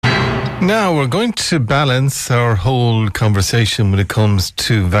Now, we're going to balance our whole conversation when it comes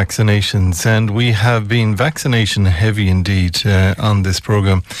to vaccinations, and we have been vaccination heavy indeed on this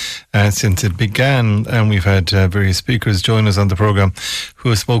programme since it began, and we've had various speakers join us on the programme who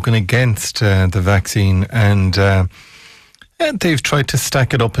have spoken against the vaccine, and they've tried to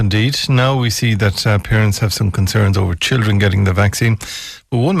stack it up indeed. Now we see that parents have some concerns over children getting the vaccine.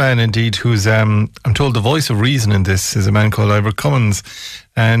 But one man indeed who's, I'm told, the voice of reason in this is a man called Ivor Cummins.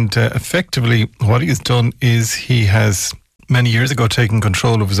 And effectively what he has done is he has many years ago taken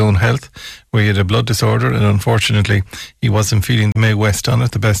control of his own health, where he had a blood disorder, and unfortunately he wasn't feeling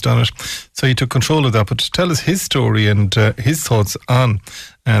the best on it. So he took control of that. But to tell us his story and his thoughts on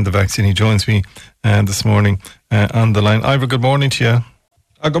the vaccine, he joins me this morning on the line. Ivor, good morning to you.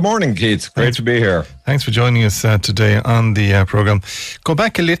 Good morning, Keith. Great to be here. Thanks for joining us today on the programme. Go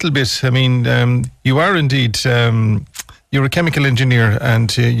back a little bit. I mean, you are indeed, you're a chemical engineer,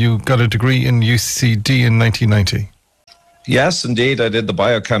 and you got a degree in UCD in 1990. Yes, indeed. I did the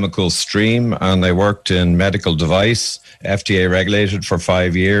biochemical stream, and I worked in medical device, FDA regulated for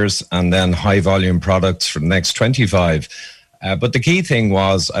 5 years, and then high volume products for the next 25. But the key thing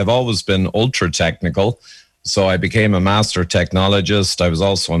was I've always been ultra technical. So I became a master technologist. I was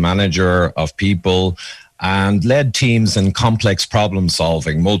also a manager of people and led teams in complex problem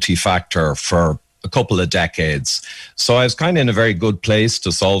solving, multi-factor, for a couple of decades. So I was kind of in a very good place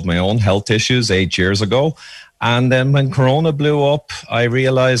to solve my own health issues 8 years ago. And then when Corona blew up, I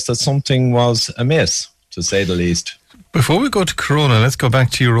realized that something was amiss, to say the least. Before we go to Corona, let's go back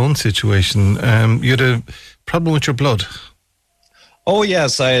to your own situation. You had a problem with your blood. Oh,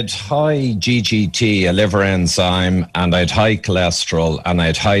 yes, I had high GGT, a liver enzyme, and I had high cholesterol, and I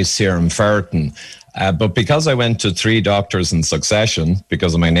had high serum ferritin. But because I went to 3 doctors in succession,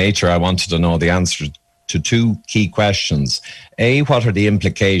 because of my nature, I wanted to know the answer to 2 key questions. A, what are the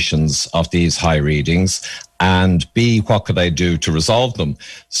implications of these high readings? And B, what could I do to resolve them?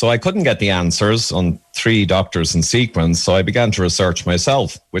 So I couldn't get the answers on 3 doctors in sequence, so I began to research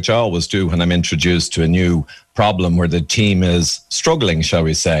myself, which I always do when I'm introduced to a new problem where the team is struggling, shall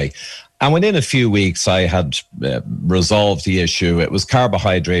we say. And within a few weeks, I had resolved the issue. It was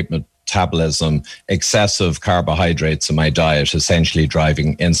carbohydrate metabolism, excessive carbohydrates in my diet, essentially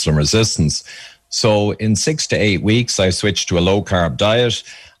driving insulin resistance. So in 6 to 8 weeks, I switched to a low-carb diet,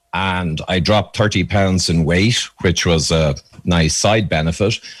 and I dropped 30 pounds in weight, which was a nice side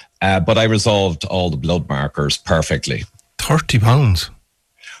benefit. But I resolved all the blood markers perfectly. 30 pounds?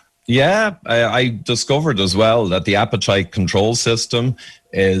 Yeah, I discovered as well that the appetite control system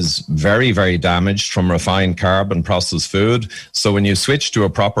is very, very damaged from refined carb and processed food. So when you switch to a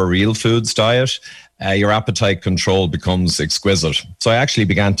proper real foods diet, your appetite control becomes exquisite. So I actually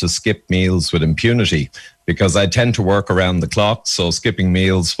began to skip meals with impunity because I tend to work around the clock. So skipping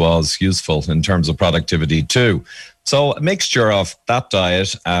meals was useful in terms of productivity too. So a mixture of that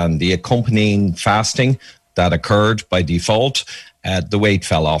diet and the accompanying fasting that occurred by default, the weight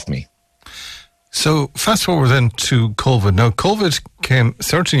fell off me. So fast forward then to COVID. Now, COVID came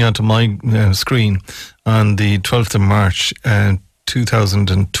searching onto my screen on the 12th of March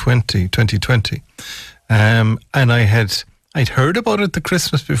 2020. And I'd heard about it the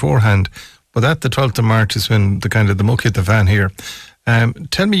Christmas beforehand, but at the 12th of March is when the muck hit the fan here.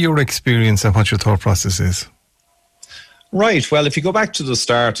 Tell me your experience and what your thought process is. Right. Well, if you go back to the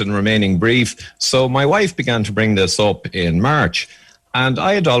start and remaining brief, so my wife began to bring this up in March, and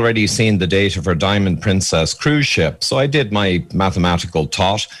I had already seen the data for Diamond Princess cruise ship. So I did my mathematical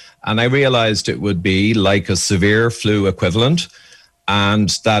tot, and I realized it would be like a severe flu equivalent, and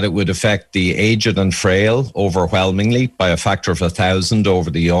that it would affect the aged and frail overwhelmingly by a factor of 1,000 over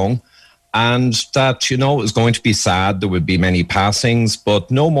the young. And that, it was going to be sad. There would be many passings,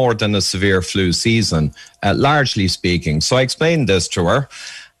 but no more than a severe flu season, largely speaking. So I explained this to her,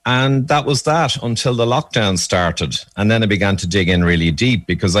 and that was that until the lockdown started. And then I began to dig in really deep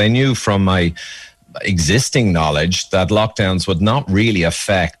because I knew from my existing knowledge that lockdowns would not really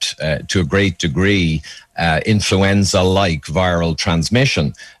affect, to a great degree, influenza-like viral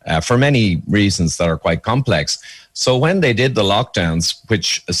transmission for many reasons that are quite complex. So when they did the lockdowns,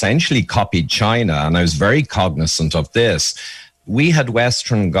 which essentially copied China, and I was very cognizant of this, we had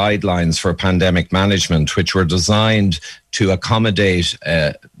Western guidelines for pandemic management, which were designed to accommodate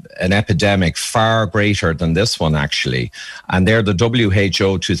an epidemic far greater than this one, actually. And they're the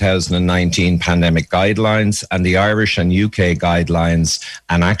WHO 2019 pandemic guidelines, and the Irish and UK guidelines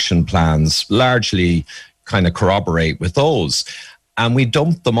and action plans largely kind of corroborate with those. And we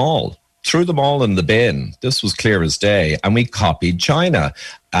dumped them all. threw them all in the bin. This was clear as day. And we copied China.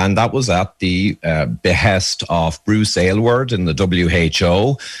 And that was at the behest of Bruce Aylward in the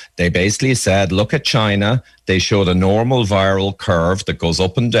WHO. They basically said, look at China. They showed a normal viral curve that goes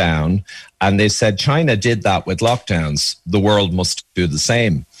up and down. And they said China did that with lockdowns. The world must do the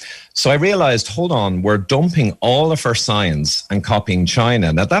same. So I realized, hold on, we're dumping all of our science and copying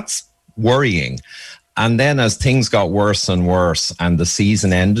China. Now that's worrying. And then as things got worse and worse and the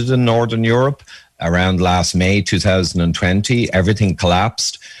season ended in Northern Europe around last May 2020, everything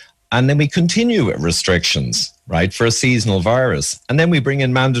collapsed. And then we continue with restrictions, right, for a seasonal virus. And then we bring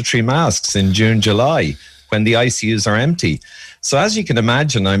in mandatory masks in June, July, when the ICUs are empty. So as you can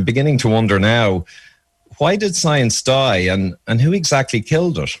imagine, I'm beginning to wonder now, why did science die and who exactly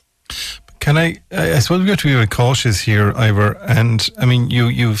killed it? Can I suppose we've got to be very cautious here, Ivor. And I mean,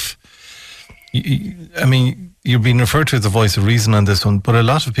 you've been referred to as the voice of reason on this one, but a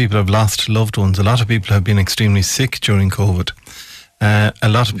lot of people have lost loved ones. A lot of people have been extremely sick during COVID. A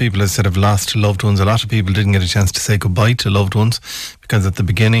lot of people, as I said, have lost loved ones. A lot of people didn't get a chance to say goodbye to loved ones because at the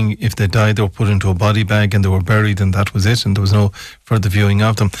beginning, if they died, they were put into a body bag and they were buried and that was it, and there was no further viewing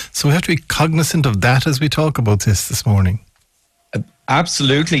of them. So we have to be cognizant of that as we talk about this morning.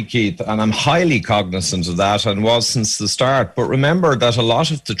 Absolutely, Keith, and I'm highly cognizant of that and was since the start. But remember that a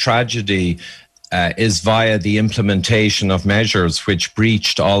lot of the tragedy is via the implementation of measures which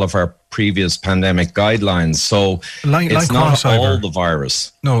breached all of our previous pandemic guidelines. So it's not all the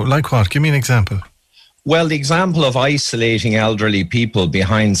virus. No, like what? Give me an example. Well, the example of isolating elderly people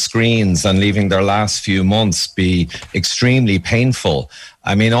behind screens and leaving their last few months be extremely painful.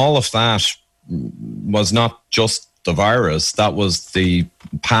 I mean, all of that was not just the virus. That was the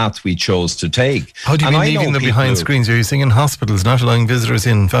path we chose to take. How do you mean leaving them behind screens? Are you saying in hospitals, not allowing visitors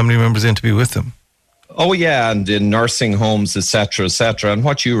in, family members in to be with them? Oh, yeah, and in nursing homes, etc., etc., and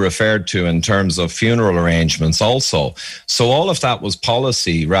what you referred to in terms of funeral arrangements also. So all of that was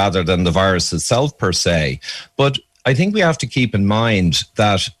policy rather than the virus itself per se. But I think we have to keep in mind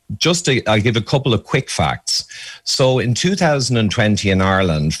that I'll give a couple of quick facts. So in 2020 in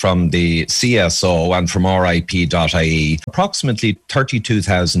Ireland, from the CSO and from RIP.ie, approximately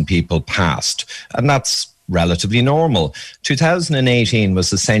 32,000 people passed, and that's relatively normal. 2018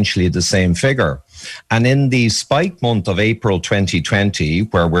 was essentially the same figure. And in the spike month of April 2020,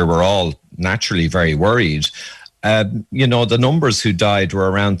 where we were all naturally very worried, the numbers who died were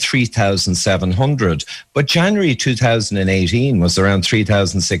around 3,700. But January 2018 was around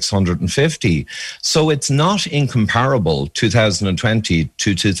 3,650. So it's not incomparable, 2020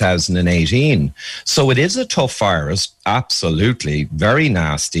 to 2018. So it is a tough virus, absolutely, very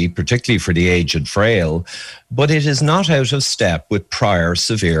nasty, particularly for the aged and frail. But it is not out of step with prior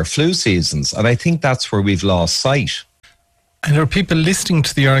severe flu seasons. And I think that's where we've lost sight. And are people listening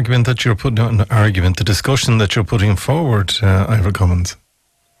to the argument that you're putting on, the discussion that you're putting forward, Ivor Cummins?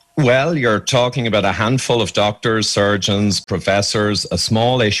 Well, you're talking about a handful of doctors, surgeons, professors, a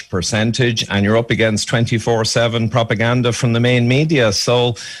smallish percentage, and you're up against 24/7 propaganda from the main media.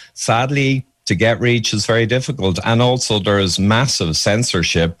 So sadly, to get reach is very difficult. And also there is massive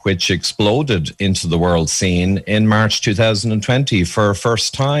censorship, which exploded into the world scene in March 2020 for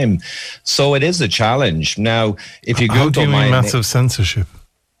first time. So it is a challenge. Now, if you How do you mean massive censorship?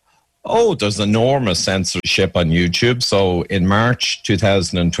 Oh, there's enormous censorship on YouTube. So in March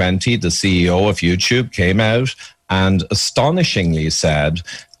 2020, the CEO of YouTube came out and astonishingly said,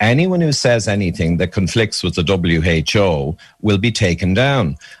 anyone who says anything that conflicts with the WHO will be taken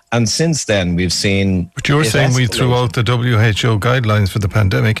down. And since then, we've seen... But you're saying we threw out the WHO guidelines for the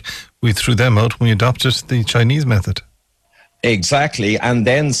pandemic. We threw them out when we adopted the Chinese method. Exactly, and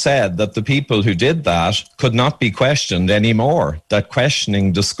then said that the people who did that could not be questioned anymore. That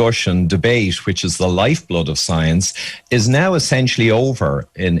questioning, discussion, debate, which is the lifeblood of science, is now essentially over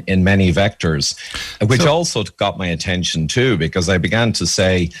in many vectors, which also got my attention too, because I began to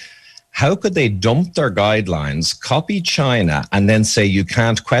say, how could they dump their guidelines, copy China, and then say you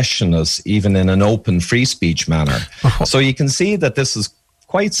can't question us even in an open free speech manner? So you can see that this is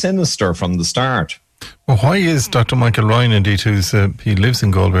quite sinister from the start. Well, why is Dr. Michael Ryan, indeed, he lives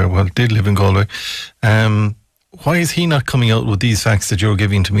in Galway, did live in Galway, why is he not coming out with these facts that you're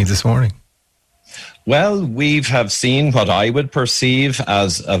giving to me this morning? Well, we have seen what I would perceive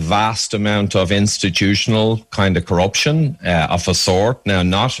as a vast amount of institutional kind of corruption of a sort. Now,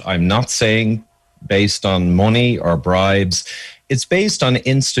 I'm not saying based on money or bribes. it's based on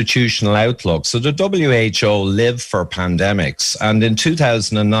institutional outlook. So the WHO live for pandemics. And in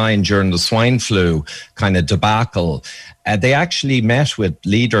 2009, during the swine flu kind of debacle, they actually met with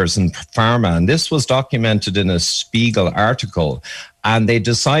leaders in pharma, and this was documented in a Spiegel article, and they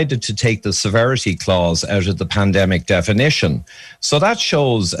decided to take the severity clause out of the pandemic definition. So that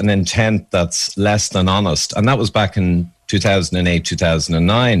shows an intent that's less than honest, and that was back in 2008,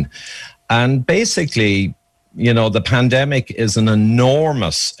 2009. And basically, you know, the pandemic is an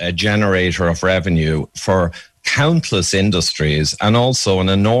enormous generator of revenue for countless industries, and also an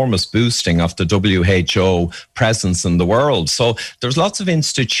enormous boosting of the WHO presence in the world. So there's lots of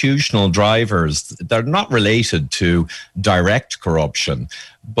institutional drivers that are not related to direct corruption,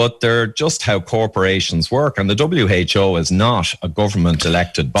 but they're just how corporations work. And the WHO is not a government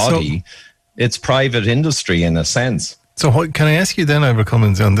elected body. It's private industry in a sense. So what, can I ask you then, Ivor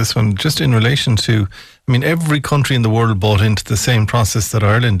Cummins, on this one, just in relation to, I mean, every country in the world bought into the same process that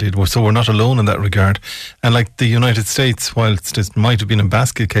Ireland did, so we're not alone in that regard. And like the United States, whilst it might have been a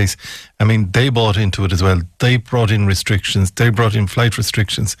basket case, I mean, they bought into it as well. They brought in restrictions. They brought in flight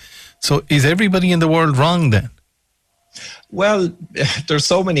restrictions. So is everybody in the world wrong then? Well, there's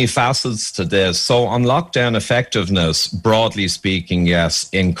so many facets to this. So on lockdown effectiveness, broadly speaking, yes,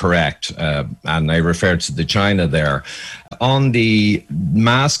 incorrect. And I refer to the China there. On the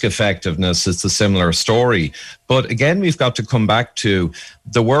mask effectiveness, it's a similar story. But again, we've got to come back to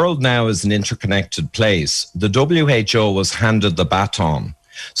the world now is an interconnected place. The WHO was handed the baton.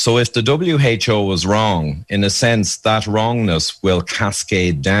 So if the WHO was wrong, in a sense, that wrongness will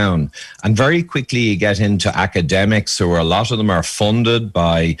cascade down. And very quickly you get into academics who a lot of them are funded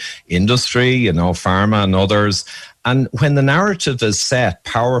by industry, you know, pharma and others. And when the narrative is set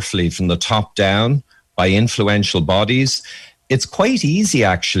powerfully from the top down by influential bodies, it's quite easy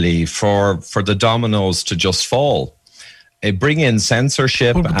actually for the dominoes to just fall. Bring in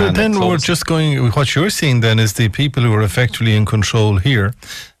censorship. Well, but then we're just going, what you're seeing then is the people who are effectively in control here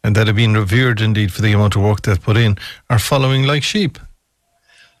and that have been revered indeed for the amount of work they've put in are following like sheep.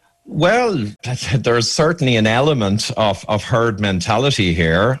 Well, there's certainly an element of herd mentality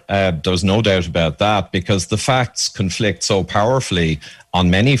here. There's no doubt about that, because the facts conflict so powerfully on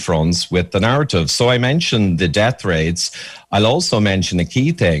many fronts with the narrative. So I mentioned the death rates. I'll also mention a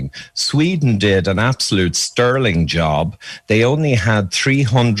key thing. Sweden did an absolute sterling job. They only had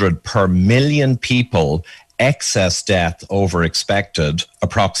 300 per million people excess death over expected,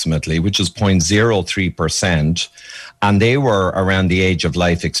 approximately, which is 0.03%. And they were around the age of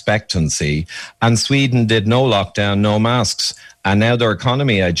life expectancy. And Sweden did no lockdown, no masks. And now their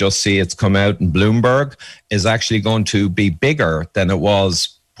economy, I just see it's come out in Bloomberg, is actually going to be bigger than it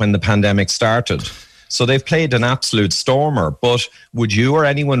was when the pandemic started. So they've played an absolute stormer. But would you or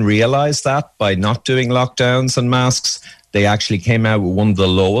anyone realize that by not doing lockdowns and masks, they actually came out with one of the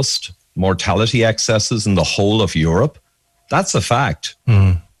lowest mortality excesses in the whole of Europe? That's a fact.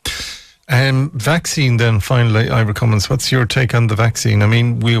 Vaccine then, finally, Ivor Cummins, what's your take on the vaccine? I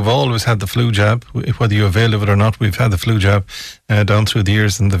mean, we've always had the flu jab, whether you avail of it or not, we've had the flu jab down through the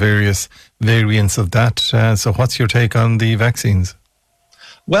years and the various variants of that. So what's your take on the vaccines?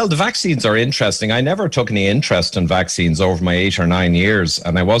 Well, the vaccines are interesting. I never took any interest in vaccines over my 8 or 9 years,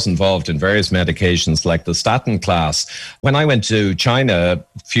 and I was involved in various medications like the statin class. When I went to China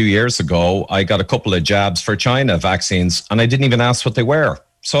a few years ago, I got a couple of jabs for China vaccines, and I didn't even ask what they were.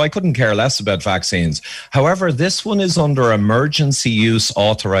 So I couldn't care less about vaccines. However, this one is under emergency use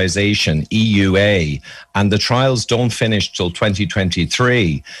authorization, EUA, and the trials don't finish till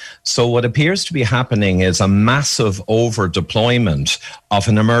 2023. So what appears to be happening is a massive over deployment of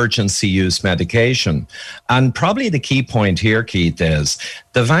an emergency use medication. And probably the key point here, Keith, is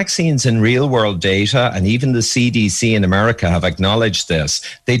the vaccines in real world data, and even the CDC in America have acknowledged this,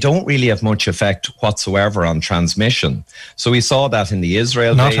 they don't really have much effect whatsoever on transmission. So we saw that in the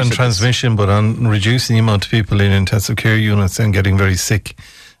Israel Not data. on transmission, but on reducing the amount of people in intensive care units and getting very sick.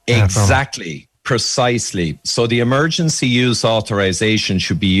 Exactly. Precisely. So the emergency use authorization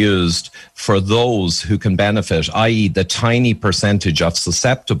should be used for those who can benefit, i.e. the tiny percentage of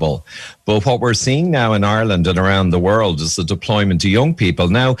susceptible. But what we're seeing now in Ireland and around the world is the deployment to young people.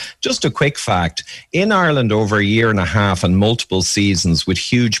 Now, just a quick fact, in Ireland over a year and a half and multiple seasons with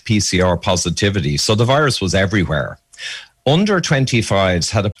huge PCR positivity, so the virus was everywhere. Under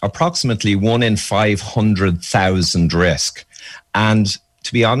 25s had approximately 1 in 500,000 risk. And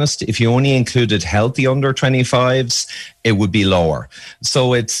to be honest, if you only included healthy under 25s, it would be lower.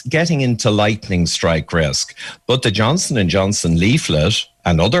 So it's getting into lightning strike risk. But the Johnson & Johnson leaflet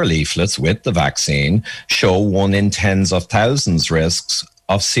and other leaflets with the vaccine show 1 in tens of thousands risks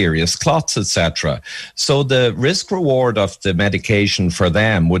of serious clots, etc. So the risk reward of the medication for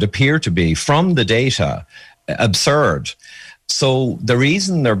them would appear to be, from the data, absurd. So the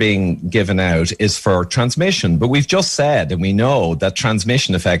reason they're being given out is for transmission. But we've just said, and we know, that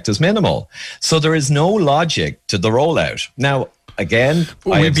transmission effect is minimal. So there is no logic to the rollout. Now, again,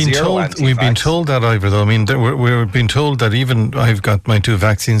 we've been told that, Ivor, though. I mean, we've been told that even I've got my 2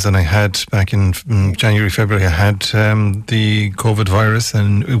 vaccines, and I had back in January, February, I had the COVID virus,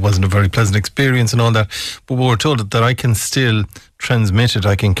 and it wasn't a very pleasant experience and all that. But we were told that I can still transmit it.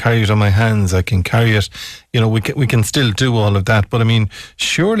 I can carry it on my hands. I can carry it. You know, we can still do all of that. But I mean,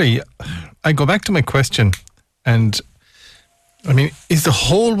 surely, I go back to my question, and I mean, is the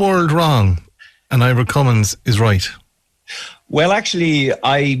whole world wrong, and Ivor Cummins is right? Well, actually,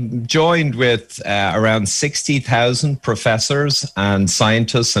 I joined with around 60,000 professors and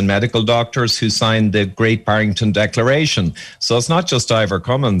scientists and medical doctors who signed the Great Barrington Declaration. So it's not just Ivor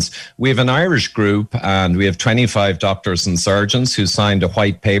Cummins. We have an Irish group, and we have 25 doctors and surgeons who signed a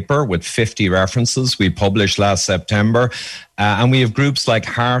white paper with 50 references we published last September. And we have groups like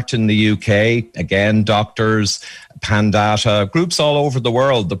Heart in the UK, again, doctors, Pandata, groups all over the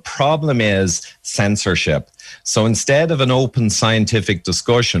world. The problem is censorship. So instead of an open scientific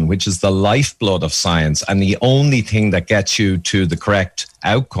discussion, which is the lifeblood of science and the only thing that gets you to the correct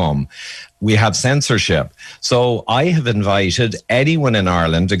outcome, we have censorship. So I have invited anyone in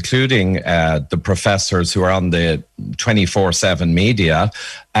Ireland, including the professors who are on the 24/7 media,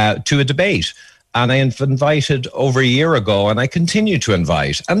 to a debate. And I invited over a year ago, and I continue to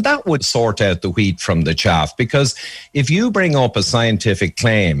invite. And that would sort out the wheat from the chaff, because if you bring up a scientific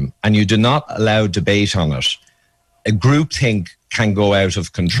claim and you do not allow debate on it, a groupthink can go out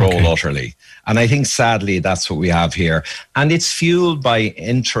of control utterly. And I think, sadly, that's what we have here. And it's fueled by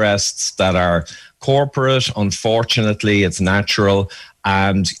interests that are corporate, unfortunately, it's natural,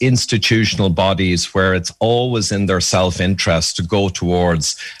 and institutional bodies where it's always in their self-interest to go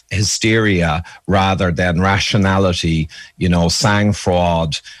towards hysteria rather than rationality, you know,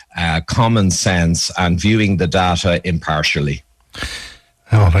 sang-froid, common sense, and viewing the data impartially.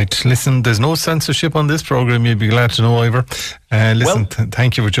 All right. Listen, there's no censorship on this program. You'd be glad to know, Ivor.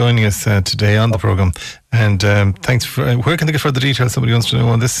 Thank you for joining us today on the program. And thanks for. Where can they get further details? Somebody wants to know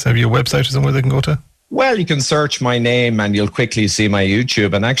on this. Have you a website or somewhere they can go to? Well, you can search my name and you'll quickly see my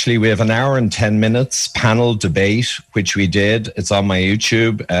YouTube. And actually, we have an hour and 10 minutes panel debate, which we did. It's on my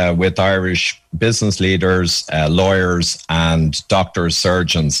YouTube with Irish business leaders, lawyers, and doctors,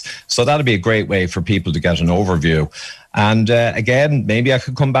 surgeons. So that'll be a great way for people to get an overview. And again, maybe I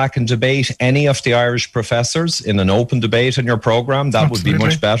could come back and debate any of the Irish professors in an open debate in your program. That would be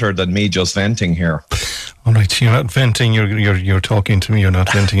much better than me just venting here. All right, you're not venting, you're talking to me, you're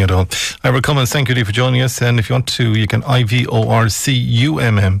not venting at all. Ivor Cummins, thank you for joining us. And if you want to, you can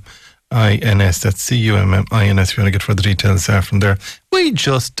IVORCUMMINS, that's CUMMINS, if you want to get further details from there. We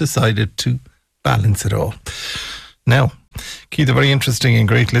just decided to balance it all. Now, Keith, a very interesting and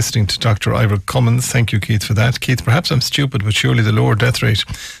great listening to Dr. Ivor Cummins. Thank you, Keith, for that. Keith, perhaps I'm stupid, but surely the lower death rate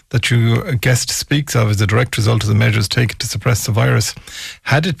that your guest speaks of is a direct result of the measures taken to suppress the virus.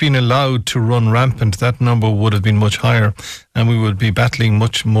 Had it been allowed to run rampant, that number would have been much higher, and we would be battling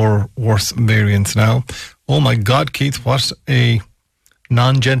much more worse variants now. Oh my God, Keith, what a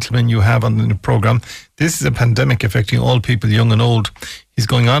non-gentleman you have on the programme. This is a pandemic affecting all people, young and old. He's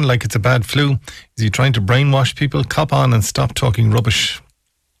going on like it's a bad flu. Is he trying to brainwash people? Cop on and stop talking rubbish.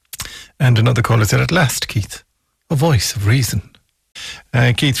 And another caller said, at last, Keith, a voice of reason.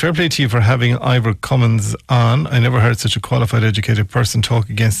 Keith, fair play to you for having Ivor Cummins on. I never heard such a qualified, educated person talk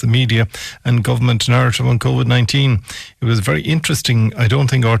against the media and government narrative on COVID-19. It was very interesting. I don't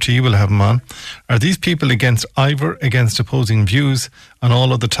think RTE will have him on. Are these people against Ivor, against opposing views on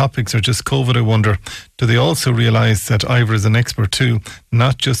all other topics, or just COVID, I wonder? Do they also realise that Ivor is an expert too,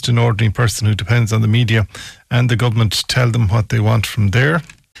 not just an ordinary person who depends on the media and the government to tell them what they want from there?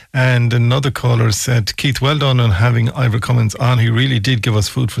 And another caller said, Keith, well done on having Ivor Cummins on. He really did give us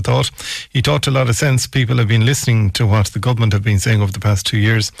food for thought. He talked a lot of sense. People have been listening to what the government have been saying over the past 2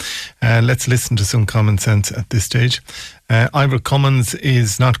 years. Let's listen to some common sense at this stage. Ivor Cummins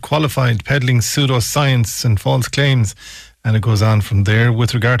is not qualified, peddling pseudoscience and false claims. And it goes on from there.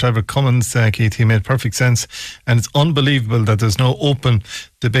 With regard to Ivor Cummins, Keith, he made perfect sense. And it's unbelievable that there's no open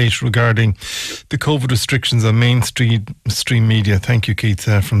debate regarding the COVID restrictions on mainstream media. Thank you, Keith,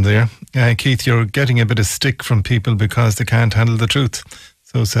 from there. Keith, you're getting a bit of stick from people because they can't handle the truth.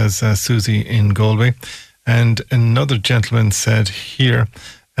 So says Susie in Galway. And another gentleman said here,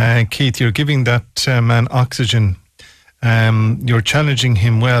 Keith, you're giving that man oxygen. You're challenging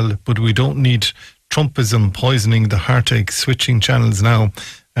him well, but we don't need Trumpism poisoning the heartache, switching channels now,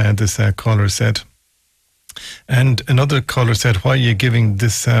 this caller said. And another caller said, why are you giving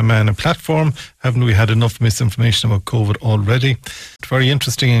this man a platform? Haven't we had enough misinformation about COVID already? Very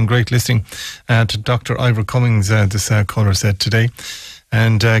interesting and great listening to Dr. Ivor Cummins, this caller said today.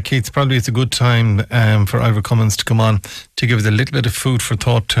 And Keith, probably it's a good time for Ivor Cummins to come on to give us a little bit of food for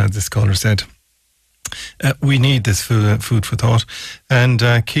thought, this caller said. We need this food for thought. And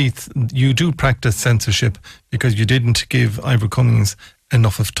Keith, you do practice censorship because you didn't give Ivor Cummins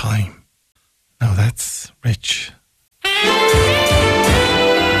enough of time. Now that's rich.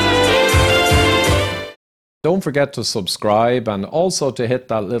 Don't forget to subscribe and also to hit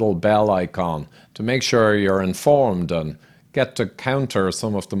that little bell icon to make sure you're informed and get to counter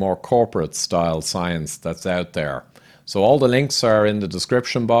some of the more corporate style science that's out there. So all the links are in the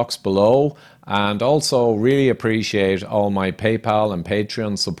description box below, and also really appreciate all my PayPal and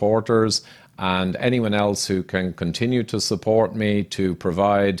Patreon supporters and anyone else who can continue to support me to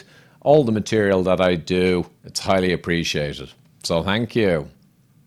provide all the material that I do. It's highly appreciated. So thank you.